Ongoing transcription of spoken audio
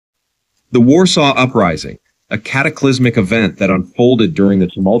The Warsaw Uprising, a cataclysmic event that unfolded during the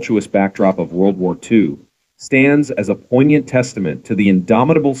tumultuous backdrop of World War II, stands as a poignant testament to the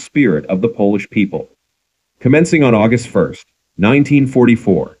indomitable spirit of the Polish people. Commencing on August 1st,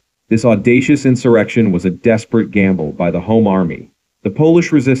 1944, this audacious insurrection was a desperate gamble by the Home Army, the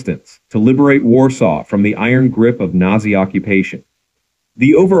Polish resistance, to liberate Warsaw from the iron grip of Nazi occupation.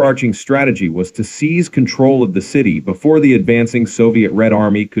 The overarching strategy was to seize control of the city before the advancing Soviet Red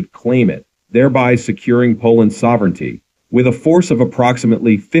Army could claim it, thereby securing Poland's sovereignty. With a force of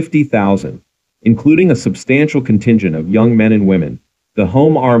approximately 50,000, including a substantial contingent of young men and women, the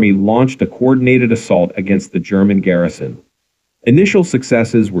Home Army launched a coordinated assault against the German garrison. Initial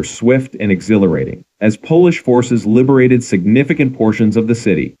successes were swift and exhilarating, as Polish forces liberated significant portions of the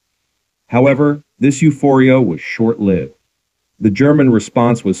city. However, this euphoria was short-lived. The German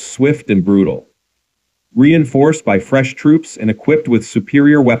response was swift and brutal. Reinforced by fresh troops and equipped with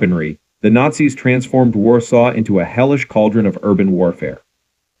superior weaponry, the Nazis transformed Warsaw into a hellish cauldron of urban warfare.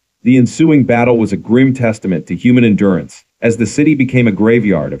 The ensuing battle was a grim testament to human endurance, as the city became a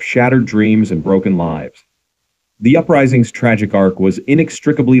graveyard of shattered dreams and broken lives. The uprising's tragic arc was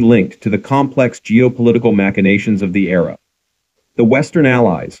inextricably linked to the complex geopolitical machinations of the era. The Western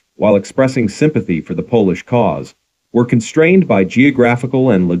Allies, while expressing sympathy for the Polish cause, were constrained by geographical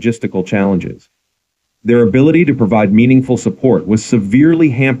and logistical challenges. Their ability to provide meaningful support was severely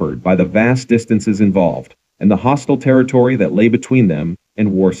hampered by the vast distances involved and the hostile territory that lay between them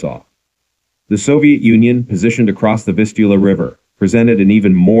and Warsaw. The Soviet Union, positioned across the Vistula River, presented an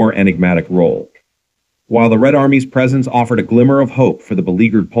even more enigmatic role. While the Red Army's presence offered a glimmer of hope for the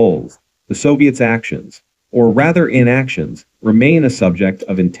beleaguered Poles, the Soviets' actions, or rather inactions, remain a subject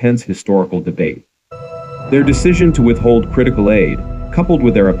of intense historical debate. Their decision to withhold critical aid, coupled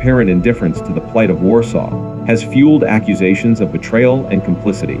with their apparent indifference to the plight of Warsaw, has fueled accusations of betrayal and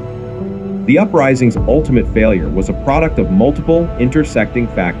complicity. The uprising's ultimate failure was a product of multiple intersecting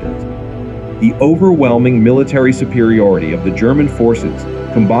factors. The overwhelming military superiority of the German forces,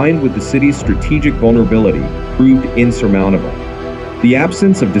 combined with the city's strategic vulnerability, proved insurmountable. The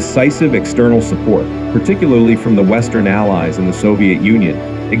absence of decisive external support, particularly from the Western Allies and the Soviet Union,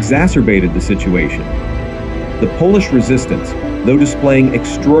 exacerbated the situation. The Polish resistance, though displaying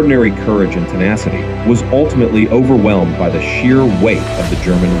extraordinary courage and tenacity, was ultimately overwhelmed by the sheer weight of the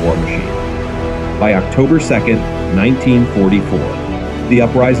German war machine. By October 2nd, 1944, the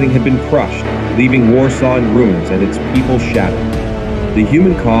uprising had been crushed, leaving Warsaw in ruins and its people shattered. The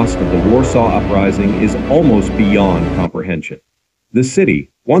human cost of the Warsaw Uprising is almost beyond comprehension. The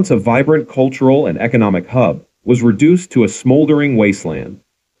city, once a vibrant cultural and economic hub, was reduced to a smoldering wasteland.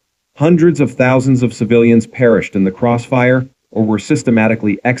 Hundreds of thousands of civilians perished in the crossfire or were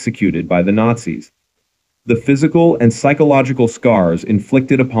systematically executed by the Nazis. The physical and psychological scars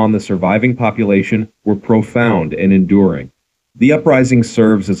inflicted upon the surviving population were profound and enduring. The uprising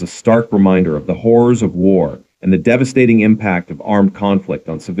serves as a stark reminder of the horrors of war and the devastating impact of armed conflict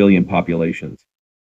on civilian populations.